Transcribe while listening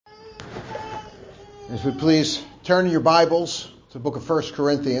If we please turn your Bibles to the book of 1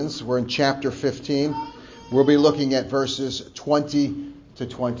 Corinthians. We're in chapter 15. We'll be looking at verses 20 to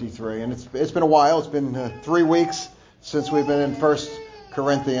 23. And it's been a while. It's been 3 weeks since we've been in 1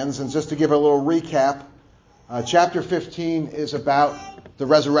 Corinthians. And just to give a little recap, chapter 15 is about the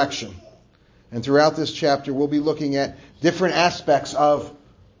resurrection. And throughout this chapter, we'll be looking at different aspects of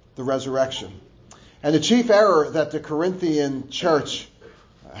the resurrection. And the chief error that the Corinthian church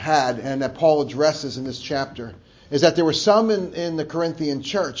had, and that Paul addresses in this chapter, is that there were some in the Corinthian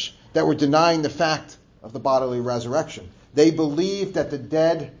church that were denying the fact of the bodily resurrection. They believed that the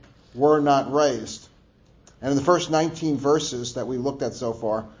dead were not raised. And in the first 19 verses that we looked at so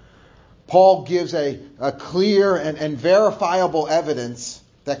far, Paul gives a clear and verifiable evidence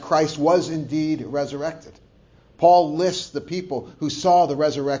that Christ was indeed resurrected. Paul lists the people who saw the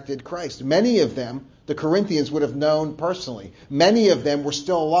resurrected Christ. Many of them the Corinthians would have known personally. Many of them were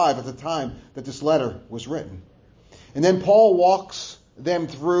still alive at the time that this letter was written. And then Paul walks them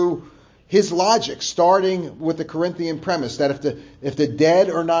through his logic, starting with the Corinthian premise that if the dead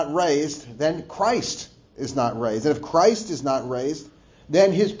are not raised, then Christ is not raised. And if Christ is not raised,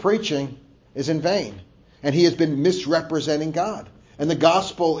 then his preaching is in vain. And he has been misrepresenting God. And the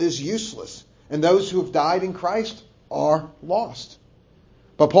gospel is useless. And those who have died in Christ are lost.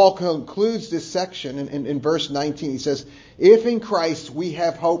 But Paul concludes this section in verse 19. He says, if in Christ we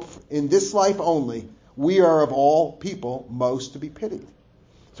have hope in this life only, we are of all people most to be pitied.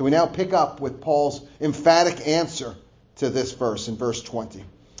 So we now pick up with Paul's emphatic answer to this verse in verse 20.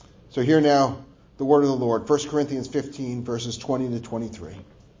 So hear now the word of the Lord. 1 Corinthians 15, verses 20 to 23.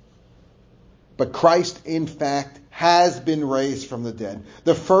 But Christ, in fact, has been raised from the dead,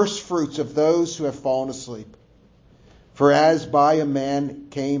 the first fruits of those who have fallen asleep. For as by a man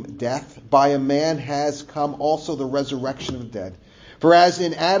came death, by a man has come also the resurrection of the dead. For as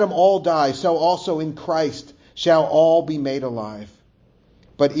in Adam all die, so also in Christ shall all be made alive.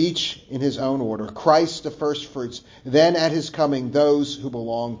 But each in his own order. Christ the first fruits, then at his coming those who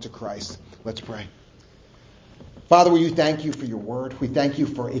belong to Christ. Let's pray. Father, we thank you for your word. We thank you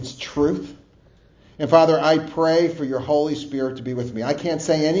for its truth. And Father, I pray for your Holy Spirit to be with me. I can't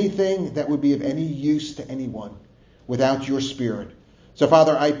say anything that would be of any use to anyone without your Spirit. So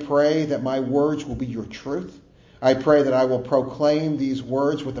Father, I pray that my words will be your truth. I pray that I will proclaim these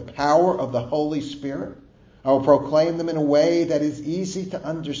words with the power of the Holy Spirit. I will proclaim them in a way that is easy to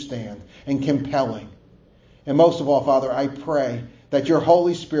understand and compelling. And most of all, Father, I pray that your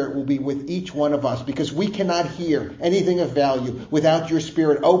Holy Spirit will be with each one of us, because we cannot hear anything of value without your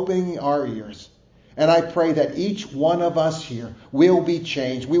Spirit opening our ears. And I pray that each one of us here will be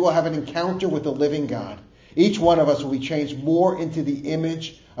changed. We will have an encounter with the living God. Each one of us will be changed more into the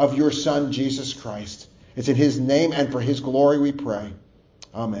image of your Son, Jesus Christ. It's in his name and for his glory we pray.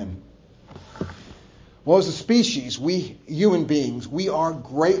 Amen. Well, as a species, we human beings, we are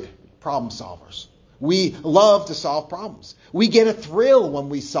great problem solvers. We love to solve problems. We get a thrill when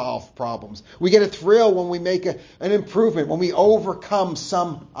we solve problems. We get a thrill when we make an improvement, when we overcome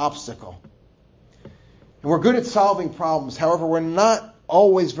some obstacle. And we're good at solving problems. However, we're not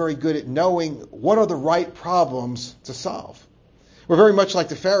always very good at knowing what are the right problems to solve. We're very much like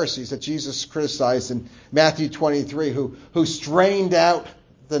the Pharisees that Jesus criticized in Matthew 23, who strained out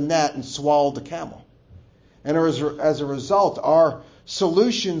the net and swallowed the camel. And as a result, our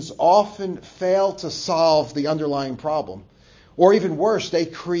solutions often fail to solve the underlying problem. Or even worse, they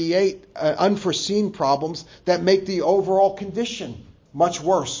create unforeseen problems that make the overall condition much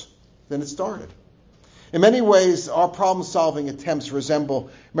worse than it started. In many ways, our problem-solving attempts resemble,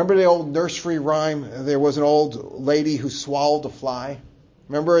 remember the old nursery rhyme? There was an old lady who swallowed a fly.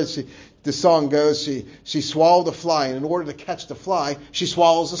 Remember, as the song goes, she swallowed a fly, and in order to catch the fly, she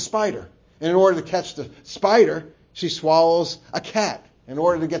swallows a spider. And in order to catch the spider, she swallows a cat. In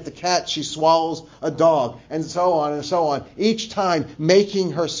order to get the cat, she swallows a dog, and so on, each time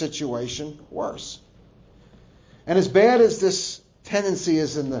making her situation worse. And as bad as this tendency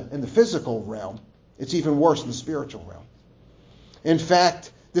is in the physical realm, it's even worse in the spiritual realm. In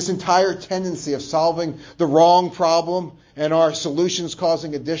fact, this entire tendency of solving the wrong problem and our solutions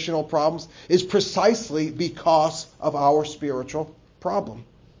causing additional problems is precisely because of our spiritual problem.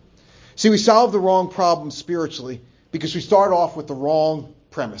 See, we solve the wrong problem spiritually because we start off with the wrong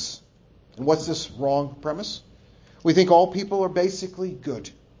premise. And what's this wrong premise? We think all people are basically good.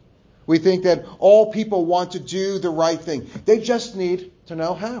 We think that all people want to do the right thing. They just need to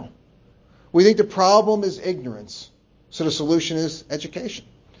know how. We think the problem is ignorance, so the solution is education.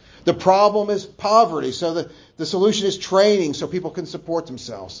 The problem is poverty, so the solution is training so people can support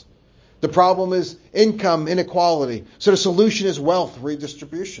themselves. The problem is income inequality, so the solution is wealth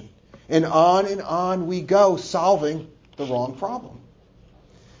redistribution. And on we go, solving the wrong problem.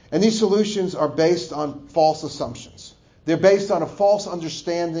 And these solutions are based on false assumptions. They're based on a false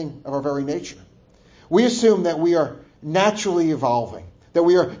understanding of our very nature. We assume that we are naturally evolving, that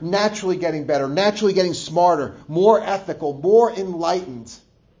we are naturally getting better, naturally getting smarter, more ethical, more enlightened.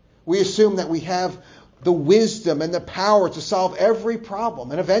 We assume that we have the wisdom and the power to solve every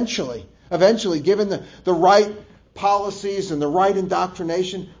problem. And eventually, given the right policies and the right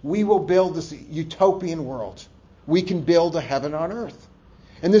indoctrination, we will build this utopian world. We can build a heaven on earth.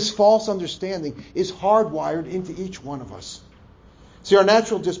 And this false understanding is hardwired into each one of us. See, our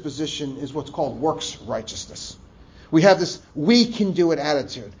natural disposition is what's called works righteousness. We have this we can do it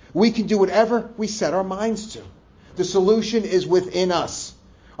attitude. We can do whatever we set our minds to. The solution is within us.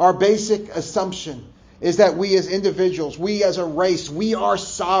 Our basic assumption is that we as individuals, we as a race, we are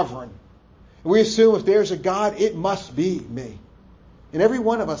sovereign. We assume if there's a God, it must be me. And every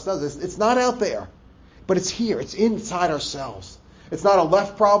one of us does this. It's not out there, but it's here. It's inside ourselves. It's not a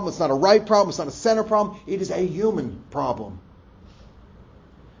left problem. It's not a right problem. It's not a center problem. It is a human problem.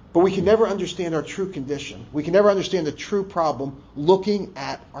 But we can never understand our true condition. We can never understand the true problem looking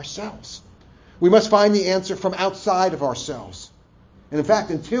at ourselves. We must find the answer from outside of ourselves. And in fact,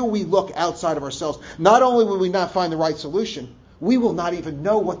 until we look outside of ourselves, not only will we not find the right solution, we will not even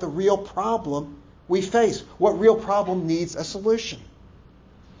know what the real problem we face, what real problem needs a solution.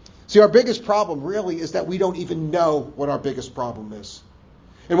 See, our biggest problem really is that we don't even know what our biggest problem is.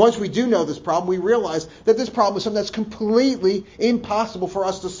 And once we do know this problem, we realize that this problem is something that's completely impossible for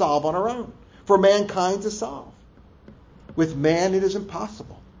us to solve on our own, for mankind to solve. With man, it is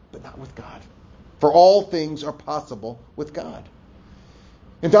impossible, but not with God. For all things are possible with God.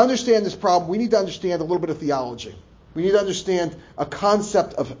 And to understand this problem, we need to understand a little bit of theology. We need to understand a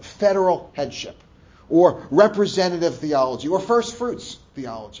concept of federal headship, or representative theology, or first fruits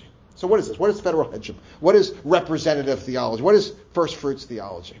theology. So what is this? What is federal headship? What is representative theology? What is first fruits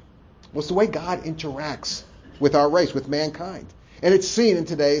theology? Well, it's the way God interacts with our race, with mankind. And it's seen in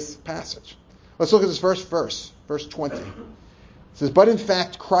today's passage. Let's look at this first verse, verse 20. It says, "But in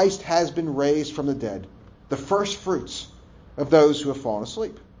fact, Christ has been raised from the dead, the first fruits of those who have fallen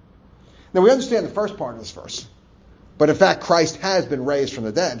asleep." Now we understand the first part of this verse. But in fact, Christ has been raised from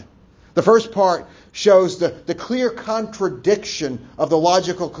the dead. The first part shows the clear contradiction of the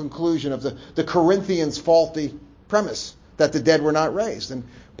logical conclusion of the Corinthians' faulty premise that the dead were not raised. And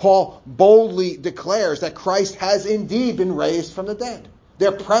Paul boldly declares that Christ has indeed been raised from the dead.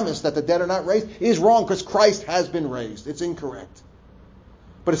 Their premise that the dead are not raised is wrong because Christ has been raised. It's incorrect.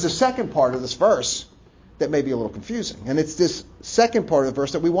 But it's the second part of this verse that may be a little confusing. And it's this second part of the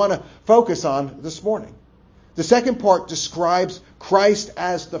verse that we want to focus on this morning. The second part describes Christ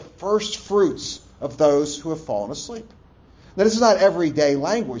as the first fruits of those who have fallen asleep. Now, this is not everyday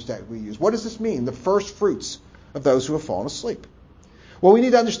language that we use. What does this mean, the first fruits of those who have fallen asleep? Well, we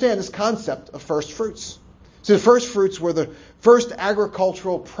need to understand this concept of first fruits. So the first fruits were the first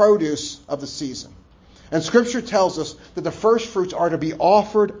agricultural produce of the season. And Scripture tells us that the first fruits are to be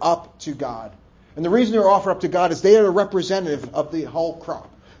offered up to God. And the reason they're offered up to God is they are a representative of the whole crop.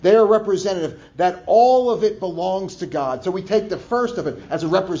 They are representative that all of it belongs to God. So we take the first of it as a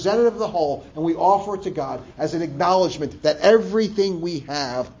representative of the whole and we offer it to God as an acknowledgement that everything we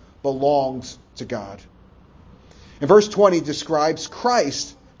have belongs to God. And verse 20 describes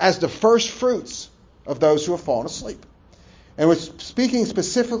Christ as the first fruits of those who have fallen asleep. And we're speaking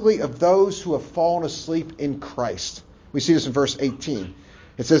specifically of those who have fallen asleep in Christ. We see this in verse 18.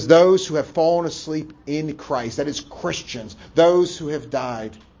 It says, those who have fallen asleep in Christ. That is Christians. Those who have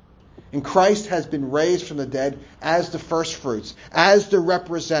died. And Christ has been raised from the dead as the first fruits, as the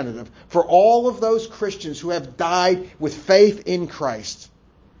representative for all of those Christians who have died with faith in Christ.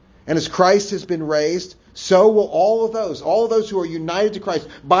 And as Christ has been raised, so will all of those who are united to Christ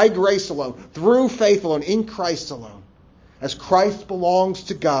by grace alone, through faith alone, in Christ alone. As Christ belongs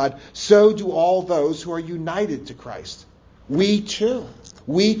to God, so do all those who are united to Christ. We too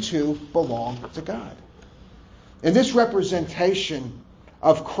belong to God. And this representation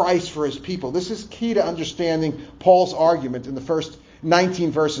of Christ for his people, this is key to understanding Paul's argument in the first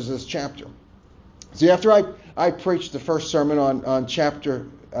 19 verses of this chapter. See, after I preached the first sermon on chapter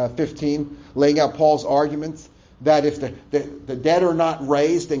 15, laying out Paul's arguments that if the dead are not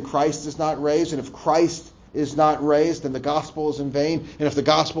raised, then Christ is not raised, and if Christ is not raised, then the gospel is in vain, and if the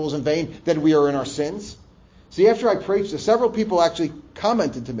gospel is in vain, then we are in our sins. See, after I preached, several people actually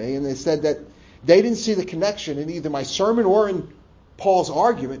commented to me, and they said that they didn't see the connection in either my sermon or in Paul's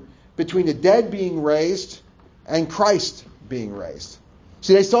argument between the dead being raised and Christ being raised.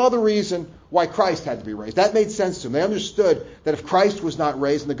 See, they saw the reason why Christ had to be raised. That made sense to them. They understood that if Christ was not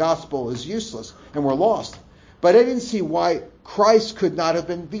raised, then the gospel is useless and we're lost. But they didn't see why Christ could not have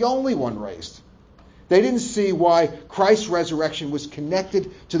been the only one raised. They didn't see why Christ's resurrection was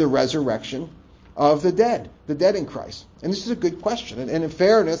connected to the resurrection of the dead in Christ. And this is a good question. And in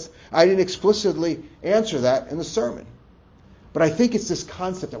fairness, I didn't explicitly answer that in the sermon. But I think it's this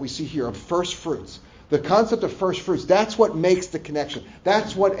concept that we see here of first fruits. The concept of first fruits, that's what makes the connection.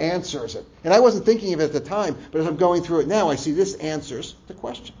 That's what answers it. And I wasn't thinking of it at the time, but as I'm going through it now, I see this answers the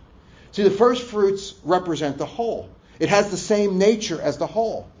question. See, the first fruits represent the whole. It has the same nature as the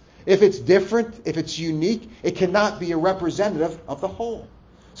whole. If it's different, if it's unique, it cannot be a representative of the whole.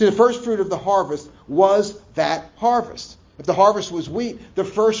 See, the first fruit of the harvest was that harvest. If the harvest was wheat, the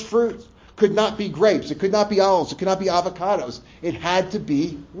first fruit could not be grapes. It could not be olives. It could not be avocados. It had to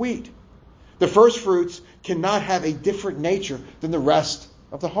be wheat. The first fruits cannot have a different nature than the rest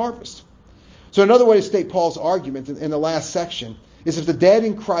of the harvest. So another way to state Paul's argument in the last section is if the dead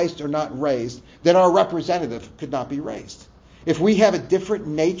in Christ are not raised, then our representative could not be raised. If we have a different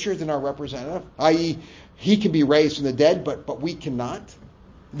nature than our representative, i.e. he can be raised from the dead, but we cannot,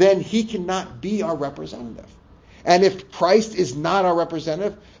 then he cannot be our representative. And if Christ is not our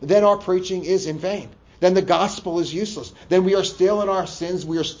representative, then our preaching is in vain. Then the gospel is useless. Then we are still in our sins.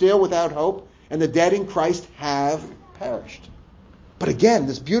 We are still without hope. And the dead in Christ have perished. But again,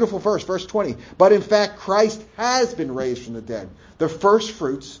 this beautiful verse, verse 20. But in fact, Christ has been raised from the dead, the first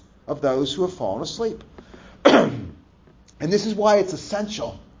fruits of those who have fallen asleep. And this is why it's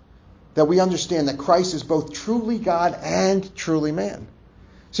essential that we understand that Christ is both truly God and truly man.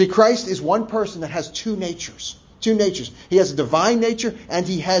 See, Christ is one person that has two natures. Two natures. He has a divine nature and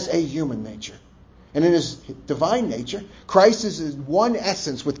he has a human nature. And in his divine nature, Christ is in one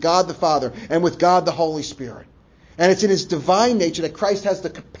essence with God the Father and with God the Holy Spirit. And it's in his divine nature that Christ has the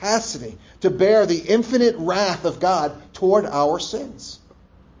capacity to bear the infinite wrath of God toward our sins.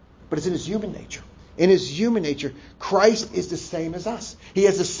 But it's in his human nature. In his human nature, Christ is the same as us. He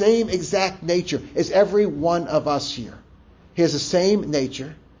has the same exact nature as every one of us here. He has the same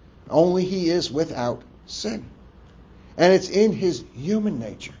nature, only he is without sin. And it's in his human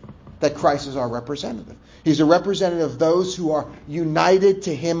nature that Christ is our representative. He's a representative of those who are united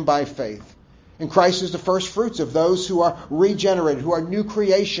to him by faith. And Christ is the first fruits of those who are regenerated, who are new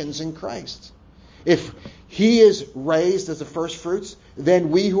creations in Christ. If he is raised as the first fruits, then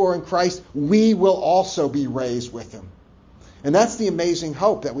we who are in Christ, we will also be raised with him. And that's the amazing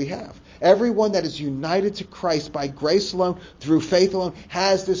hope that we have. Everyone that is united to Christ by grace alone, through faith alone,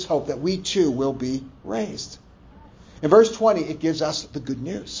 has this hope that we too will be raised. In verse 20, it gives us the good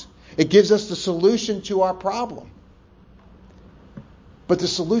news. It gives us the solution to our problem. But the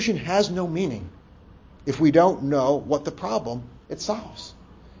solution has no meaning if we don't know what the problem it solves.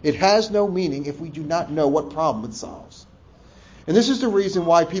 It has no meaning if we do not know what problem it solves. And this is the reason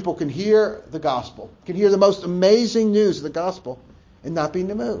why people can hear the gospel, can hear the most amazing news of the gospel, and not be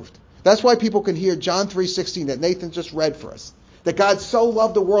moved. That's why people can hear John 3:16 that Nathan just read for us. That God so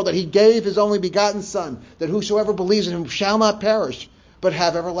loved the world that he gave his only begotten Son, that whosoever believes in him shall not perish, but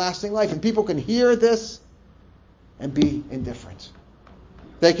have everlasting life. And people can hear this and be indifferent.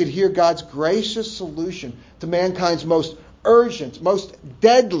 They could hear God's gracious solution to mankind's most urgent, most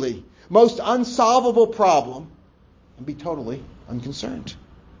deadly, most unsolvable problem and be totally unconcerned.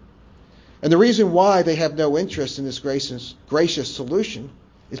 And the reason why they have no interest in this gracious solution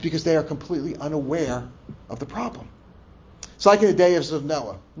is because they are completely unaware of the problem. It's like in the days of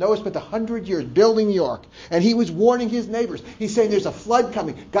Noah. Noah spent 100 years building the ark, and he was warning his neighbors. He's saying there's a flood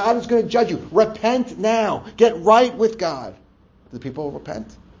coming. God is going to judge you. Repent now. Get right with God. Did the people repent?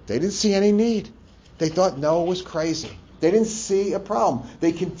 They didn't see any need. They thought Noah was crazy. They didn't see a problem.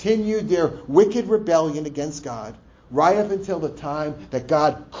 They continued their wicked rebellion against God right up until the time that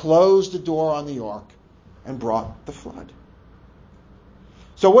God closed the door on the ark and brought the flood.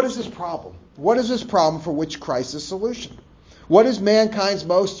 So what is this problem? What is this problem for which Christ is solution? What is mankind's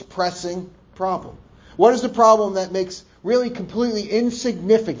most pressing problem? What is the problem that makes really completely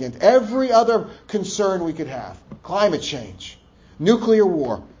insignificant every other concern we could have? Climate change, nuclear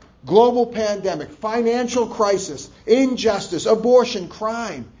war, global pandemic, financial crisis, injustice, abortion,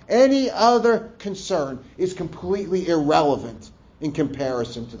 crime. Any other concern is completely irrelevant in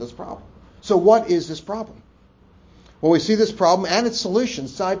comparison to this problem. So what is this problem? Well, we see this problem and its solution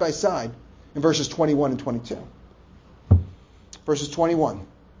side by side in verses 21 and 22. Verses 21.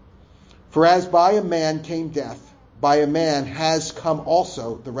 For as by a man came death, by a man has come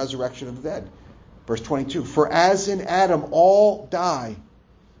also the resurrection of the dead. Verse 22. For as in Adam all die,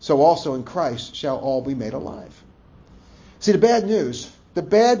 so also in Christ shall all be made alive. See, the bad news The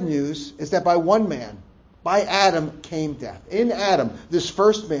bad news is that by one man, by Adam, came death. In Adam, this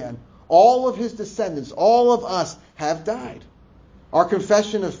first man, all of his descendants, all of us have died. Our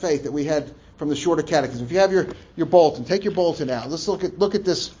confession of faith that we had from the Shorter Catechism. If you have your bulletin, take your bulletin out. Let's look at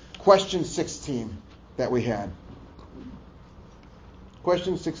this question 16 that we had.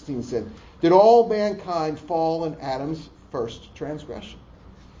 Question 16 said, did all mankind fall in Adam's first transgression?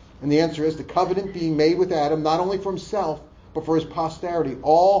 And the answer is the covenant being made with Adam, not only for himself, but for his posterity.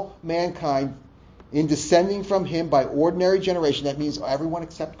 All mankind, in descending from him by ordinary generation, that means everyone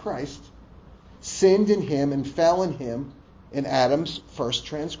except Christ, sinned in him and fell in him in Adam's first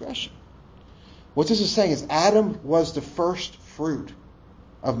transgression. What this is saying is Adam was the first fruit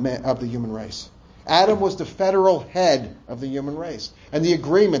of the human race. Adam was the federal head of the human race. And the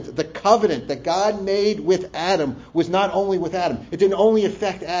agreement, the covenant that God made with Adam was not only with Adam. It didn't only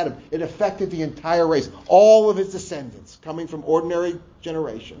affect Adam. It affected the entire race. All of his descendants coming from ordinary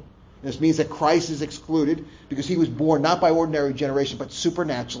generation. This means that Christ is excluded because he was born not by ordinary generation but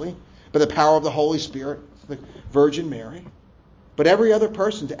supernaturally, by the power of the Holy Spirit, the Virgin Mary. But every other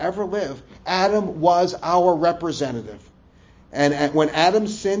person to ever live, Adam was our representative. And when Adam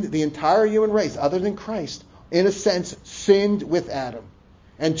sinned, the entire human race, other than Christ, in a sense, sinned with Adam.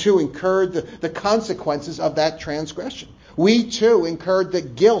 And too incurred the consequences of that transgression. We too incurred the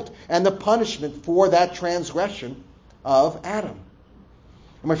guilt and the punishment for that transgression of Adam.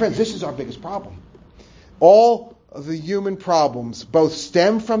 And my friends, this is our biggest problem. All of the human problems both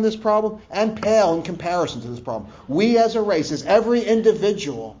stem from this problem and pale in comparison to this problem. We as a race, as every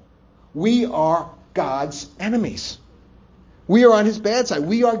individual, we are God's enemies. We are on his bad side.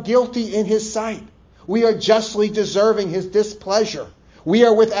 We are guilty in his sight. We are justly deserving his displeasure. We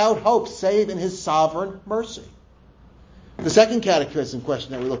are without hope save in his sovereign mercy. The second catechism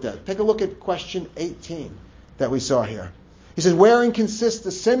question that we looked at, take a look at question 18 that we saw here. He says, wherein consists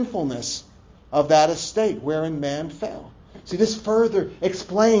the sinfulness of that estate wherein man fell? See, this further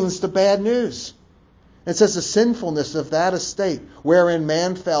explains the bad news. It says the sinfulness of that estate wherein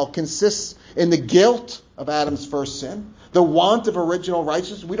man fell consists in the guilt of Adam's first sin, the want of original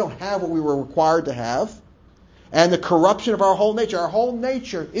righteousness. We don't have what we were required to have. And the corruption of our whole nature. Our whole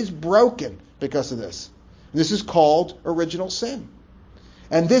nature is broken because of this. This is called original sin.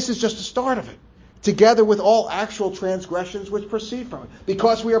 And this is just the start of it. Together with all actual transgressions which proceed from it.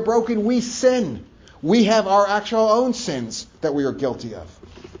 Because we are broken, we sin. We have our actual own sins that we are guilty of.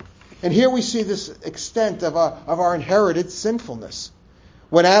 And here we see this extent of our inherited sinfulness.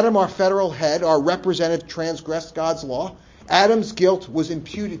 When Adam, our federal head, our representative, transgressed God's law, Adam's guilt was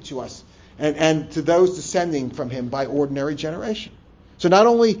imputed to us and to those descending from him by ordinary generation. So not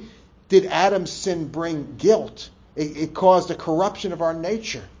only did Adam's sin bring guilt, it caused a corruption of our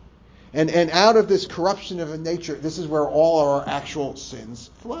nature. And out of this corruption of a nature, this is where all our actual sins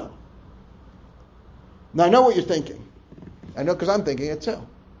flow. Now I know what you're thinking. I know because I'm thinking it too.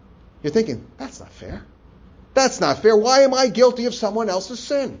 You're thinking, that's not fair. That's not fair. Why am I guilty of someone else's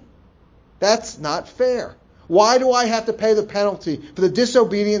sin? That's not fair. Why do I have to pay the penalty for the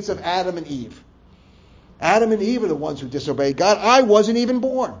disobedience of Adam and Eve? Adam and Eve are the ones who disobeyed God. I wasn't even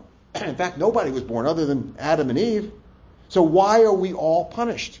born. In fact, nobody was born other than Adam and Eve. So why are we all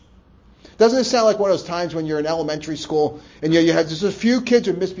punished? Doesn't it sound like one of those times when you're in elementary school and you have just a few kids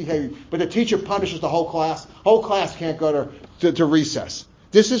who misbehave, but the teacher punishes the whole class? Whole class can't go to recess.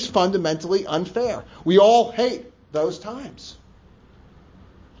 This is fundamentally unfair. We all hate those times.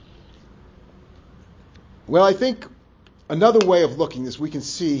 Well, I think another way of looking at this, we can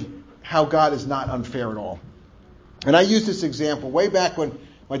see how God is not unfair at all. And I used this example way back when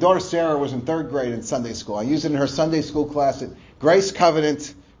my daughter Sarah was in 3rd grade in Sunday school. I used it in her Sunday school class at Grace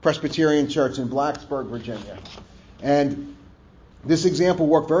Covenant Presbyterian Church in Blacksburg, Virginia. And this example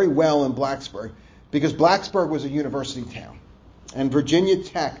worked very well in Blacksburg because Blacksburg was a university town. And Virginia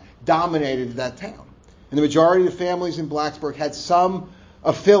Tech dominated that town. And the majority of the families in Blacksburg had some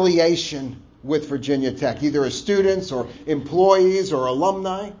affiliation with Virginia Tech, either as students or employees or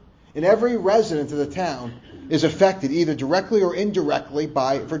alumni. And every resident of the town is affected either directly or indirectly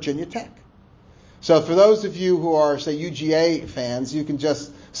by Virginia Tech. So for those of you who are, say, UGA fans, you can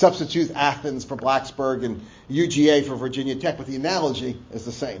just substitute Athens for Blacksburg and UGA for Virginia Tech, but the analogy is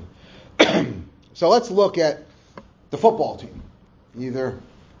the same. So let's look at the football team. Either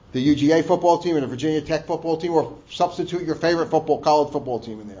the UGA football team or the Virginia Tech football team, or substitute your favorite college football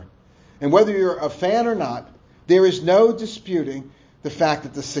team in there. And whether you're a fan or not, there is no disputing the fact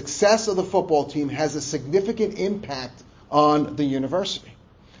that the success of the football team has a significant impact on the university,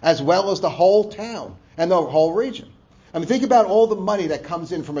 as well as the whole town and the whole region. I mean, think about all the money that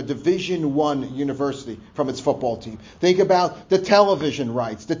comes in from a Division I university from its football team. Think about the television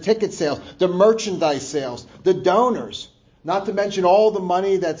rights, the ticket sales, the merchandise sales, the donors, not to mention all the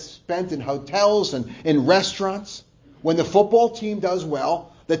money that's spent in hotels and in restaurants. When the football team does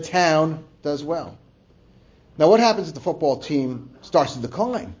well, the town does well. Now, what happens if the football team starts to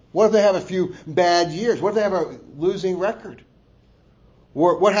decline? What if they have a few bad years? What if they have a losing record?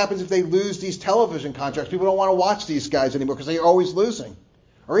 Or what happens if they lose these television contracts? People don't want to watch these guys anymore because they're always losing.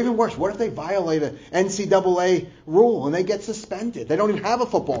 Or even worse, what if they violate an NCAA rule and they get suspended? They don't even have a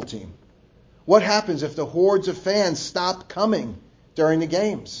football team. What happens if the hordes of fans stop coming during the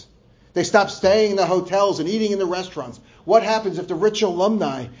games? They stop staying in the hotels and eating in the restaurants. What happens if the rich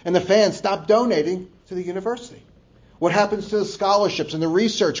alumni and the fans stop donating to the university? What happens to the scholarships and the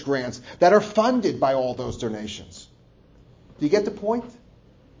research grants that are funded by all those donations? Do you get the point?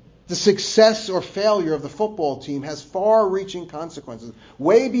 The success or failure of the football team has far-reaching consequences,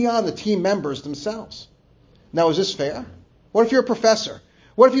 way beyond the team members themselves. Now, is this fair? What if you're a professor?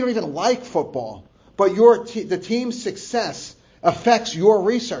 What if you don't even like football, but the team's success affects your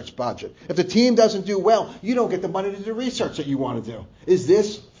research budget? If the team doesn't do well, you don't get the money to do the research that you want to do. Is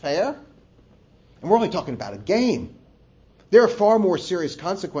this fair? And we're only talking about a game. There are far more serious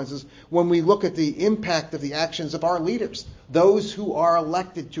consequences when we look at the impact of the actions of our leaders, those who are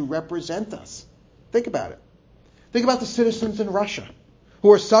elected to represent us. Think about it. Think about the citizens in Russia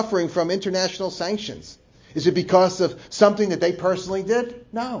who are suffering from international sanctions. Is it because of something that they personally did?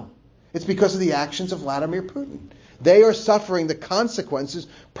 No. It's because of the actions of Vladimir Putin. They are suffering the consequences,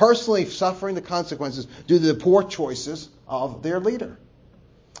 personally suffering the consequences due to the poor choices of their leader.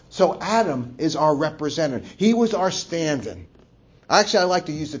 So Adam is our representative. He was our stand-in. Actually, I like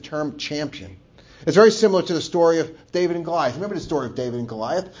to use the term champion. It's very similar to the story of David and Goliath. Remember the story of David and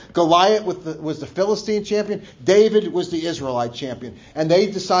Goliath? Goliath was the Philistine champion. David was the Israelite champion. And they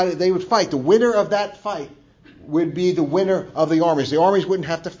decided they would fight. The winner of that fight would be the winner of the armies. The armies wouldn't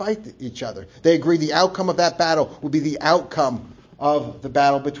have to fight each other. They agreed the outcome of that battle would be the outcome of the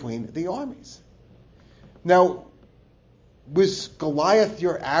battle between the armies. Now, was Goliath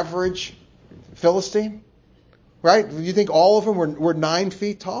your average Philistine? Right? Do you think all of them were 9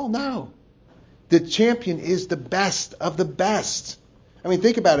 feet tall? No. The champion is the best of the best. I mean,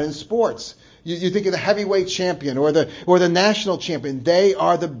 think about it in sports. You think of the heavyweight champion or the national champion. They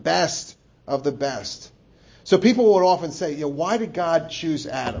are the best of the best. So people would often say, why did God choose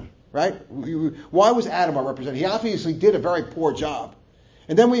Adam? Right? Why was Adam our representative? He obviously did a very poor job.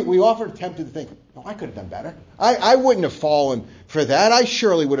 And then we often tempted to think, I could have done better. I wouldn't have fallen for that. I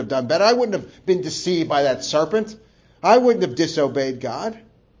surely would have done better. I wouldn't have been deceived by that serpent. I wouldn't have disobeyed God.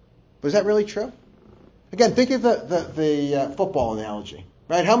 But is that really true? Again, think of the football analogy.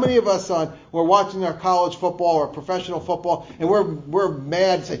 Right? How many of us we're watching our college football or professional football and we're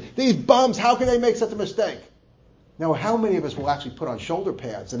mad and say, these bums, how can they make such a mistake? Now, how many of us will actually put on shoulder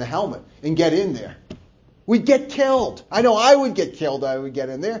pads and a helmet and get in there? We'd get killed. I know I would get killed. I would get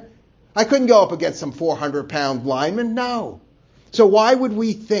in there. I couldn't go up against some 400-pound lineman. No. So why would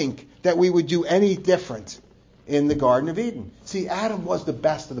we think that we would do any different in the Garden of Eden? See, Adam was the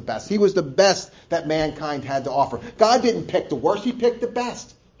best of the best. He was the best that mankind had to offer. God didn't pick the worst. He picked the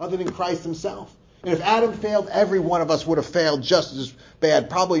best, other than Christ himself. And if Adam failed, every one of us would have failed just as bad,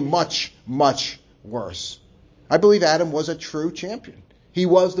 probably much, much worse. I believe Adam was a true champion. He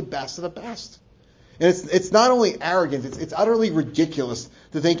was the best of the best. And it's not only arrogant, it's utterly ridiculous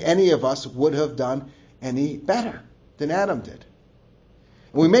to think any of us would have done any better than Adam did.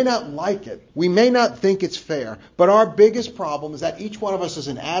 We may not like it. We may not think it's fair. But our biggest problem is that each one of us is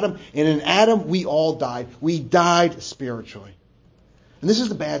an Adam. And in Adam, we all died. We died spiritually. And this is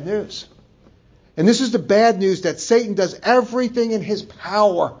the bad news. And this is the bad news that Satan does everything in his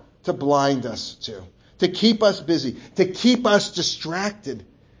power to blind us to keep us busy, to keep us distracted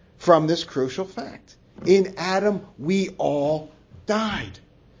from this crucial fact. In Adam, we all died.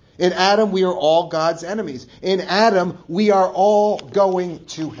 In Adam, we are all God's enemies. In Adam, we are all going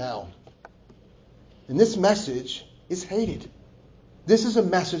to hell. And this message is hated. This is a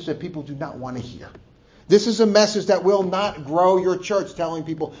message that people do not want to hear. This is a message that will not grow your church, telling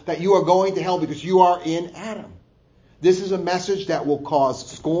people that you are going to hell because you are in Adam. This is a message that will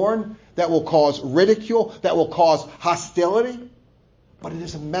cause scorn, that will cause ridicule, that will cause hostility. But it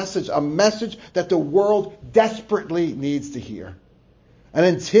is a message that the world desperately needs to hear. And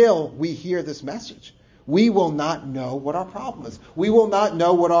until we hear this message, we will not know what our problem is. We will not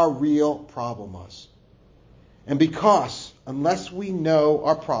know what our real problem is. And because, unless we know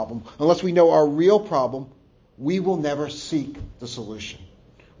our problem, unless we know our real problem, we will never seek the solution.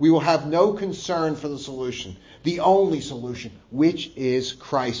 We will have no concern for the solution, the only solution, which is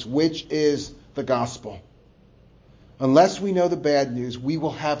Christ, which is the gospel. Unless we know the bad news, we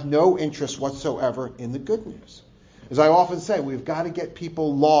will have no interest whatsoever in the good news. As I often say, we've got to get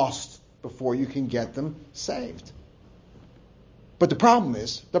people lost before you can get them saved. But the problem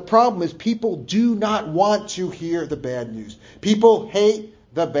is people do not want to hear the bad news. People hate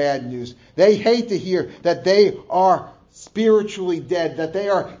the bad news. They hate to hear that they are spiritually dead, that they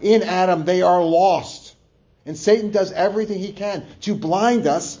are in Adam, they are lost. And Satan does everything he can to blind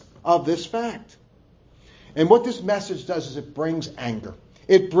us of this fact. And what this message does is it brings anger.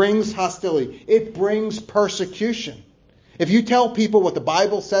 It brings hostility. It brings persecution. If you tell people what the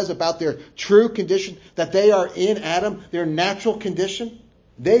Bible says about their true condition, that they are in Adam, their natural condition,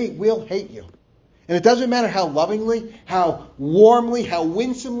 they will hate you. And it doesn't matter how lovingly, how warmly, how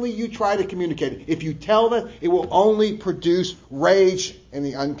winsomely you try to communicate it. If you tell them, it will only produce rage in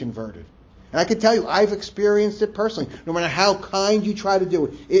the unconverted. And I can tell you, I've experienced it personally. No matter how kind you try to do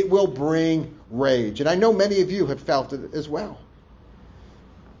it, it will bring rage. And I know many of you have felt it as well.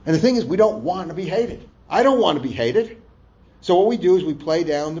 And the thing is, we don't want to be hated. I don't want to be hated. So what we do is we play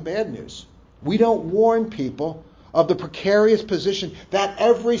down the bad news. We don't warn people of the precarious position that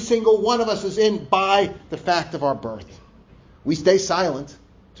every single one of us is in by the fact of our birth. We stay silent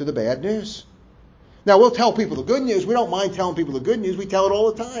to the bad news. Now, we'll tell people the good news. We don't mind telling people the good news. We tell it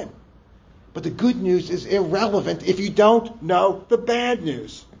all the time. But the good news is irrelevant if you don't know the bad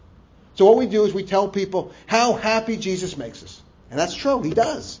news. So what we do is we tell people how happy Jesus makes us. And that's true. He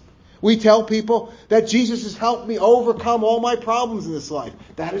does. We tell people that Jesus has helped me overcome all my problems in this life.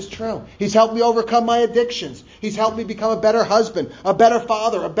 That is true. He's helped me overcome my addictions. He's helped me become a better husband, a better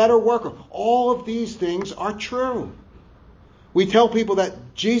father, a better worker. All of these things are true. We tell people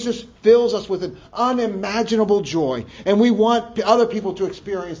that Jesus fills us with an unimaginable joy, and we want other people to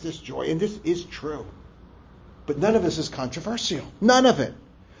experience this joy, and this is true. But none of this is controversial. None of it.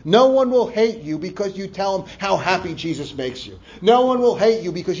 No one will hate you because you tell them how happy Jesus makes you. No one will hate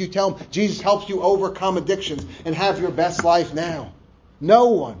you because you tell them Jesus helps you overcome addictions and have your best life now. No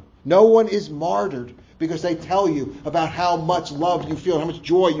one. No one is martyred because they tell you about how much love you feel, how much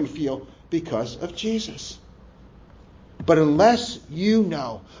joy you feel because of Jesus. But unless you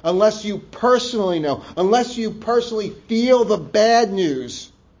know, unless you personally know, unless you personally feel the bad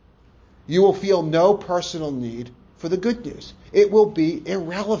news, you will feel no personal need for the good news. It will be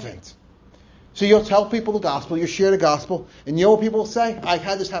irrelevant. So you'll tell people the gospel, you share the gospel, and you know what people will say? I've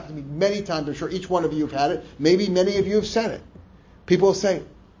had this happen to me many times. I'm sure each one of you have had it. Maybe many of you have said it. People will say,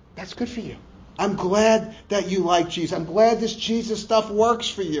 that's good for you. I'm glad that you like Jesus. I'm glad this Jesus stuff works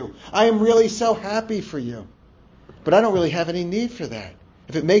for you. I am really so happy for you. But I don't really have any need for that.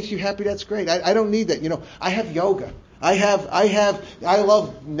 If it makes you happy, that's great. I don't need that. I have yoga. I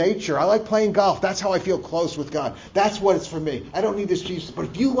love nature. I like playing golf. That's how I feel close with God. That's what it's for me. I don't need this Jesus. But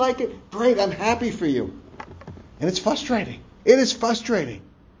if you like it, great. I'm happy for you. And it's frustrating. It is frustrating.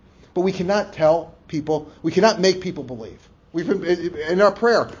 But we cannot tell people, we cannot make people believe. In our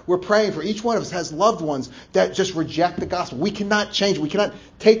prayer, we're praying for each one of us has loved ones that just reject the gospel. We cannot change it. We cannot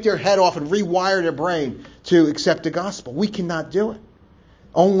take their head off and rewire their brain to accept the gospel. We cannot do it.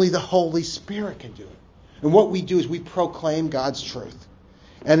 Only the Holy Spirit can do it. And what we do is we proclaim God's truth.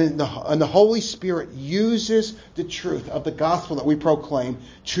 And the Holy Spirit uses the truth of the gospel that we proclaim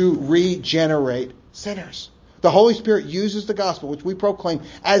to regenerate sinners. The Holy Spirit uses the gospel, which we proclaim,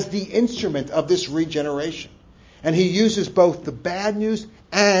 as the instrument of this regeneration. And he uses both the bad news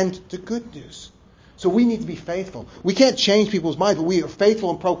and the good news. So we need to be faithful. We can't change people's minds, but we are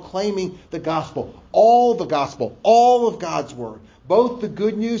faithful in proclaiming the gospel, all of God's word, both the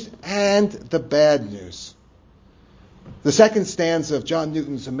good news and the bad news. The second stanza of John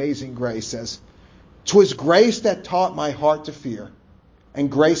Newton's Amazing Grace says, "'Twas grace that taught my heart to fear, and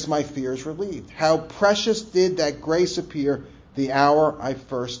grace my fears relieved. How precious did that grace appear the hour I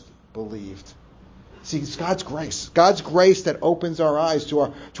first believed." See, it's God's grace. God's grace that opens our eyes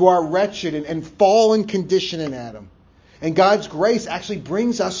to our wretched and fallen condition in Adam. And God's grace actually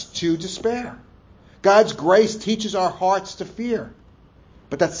brings us to despair. God's grace teaches our hearts to fear.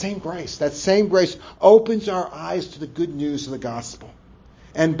 But that same grace opens our eyes to the good news of the gospel.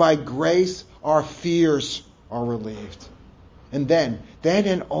 And by grace, our fears are relieved. And then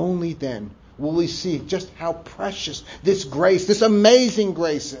and only then, will we see just how precious this grace, this amazing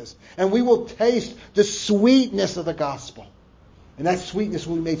grace is. And we will taste the sweetness of the gospel. And that sweetness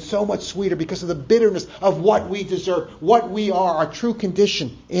will be made so much sweeter because of the bitterness of what we deserve, what we are, our true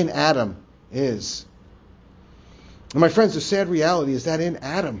condition in Adam is. And my friends, the sad reality is that in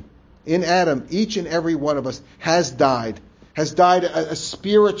Adam, each and every one of us has died has died a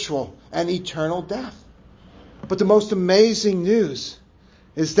spiritual and eternal death. But the most amazing news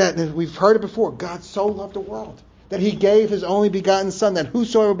is that, and we've heard it before, God so loved the world that he gave his only begotten Son, that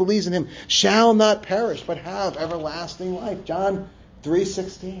whosoever believes in him shall not perish, but have everlasting life. John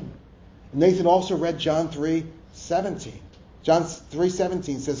 3:16. Nathan also read John 3:17. John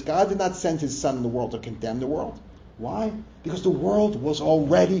 3:17 says, God did not send his Son in the world to condemn the world. Why? Because the world was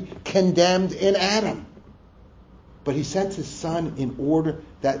already condemned in Adam. But he sent his Son in order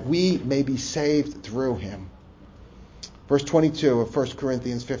that we may be saved through him. Verse 22 of 1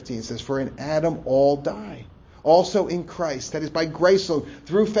 Corinthians 15 says, for in Adam all die. Also in Christ, that is by grace alone,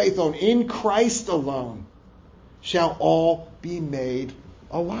 through faith alone, in Christ alone, shall all be made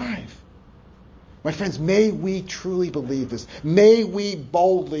alive. My friends, may we truly believe this. May we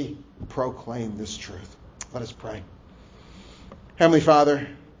boldly proclaim this truth. Let us pray. Heavenly Father,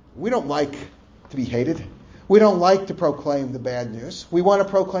 we don't like to be hated. We don't like to proclaim the bad news. We want to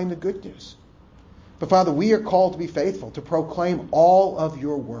proclaim the good news. But Father, we are called to be faithful, to proclaim all of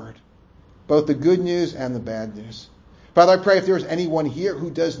your word, both the good news and the bad news. Father, I pray if there is anyone here who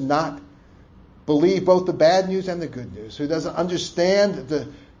does not believe both the bad news and the good news, who doesn't understand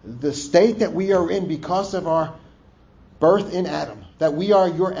the state that we are in because of our birth in Adam, that we are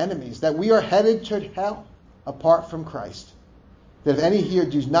your enemies, that we are headed to hell apart from Christ, that if any here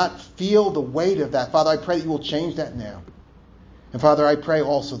does not feel the weight of that, Father, I pray that you will change that now. And Father, I pray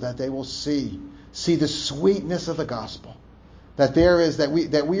also that they will see the sweetness of the gospel,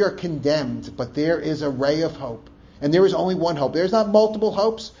 that we are condemned, but there is a ray of hope. And there is only one hope. There's not multiple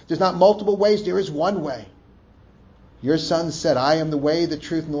hopes. There's not multiple ways. There is one way. Your Son said, I am the way, the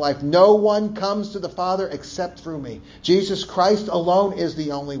truth, and the life. No one comes to the Father except through me. Jesus Christ alone is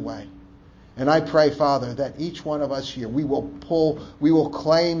the only way. And I pray, Father, that each one of us here, we will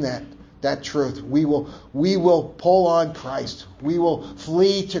claim that truth. We will pull on Christ. We will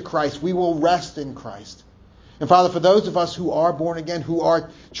flee to Christ. We will rest in Christ. And Father, for those of us who are born again, who are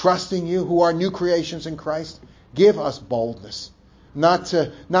trusting you, who are new creations in Christ, give us boldness. Not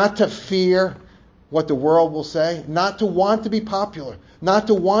to fear what the world will say, not to want to be popular, not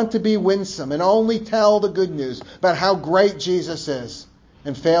to want to be winsome, and only tell the good news about how great Jesus is,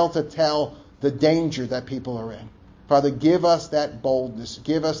 and fail to tell the danger that people are in. Father, give us that boldness.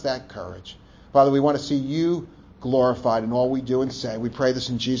 Give us that courage. Father, we want to see you glorified in all we do and say. We pray this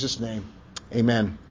in Jesus' name. Amen.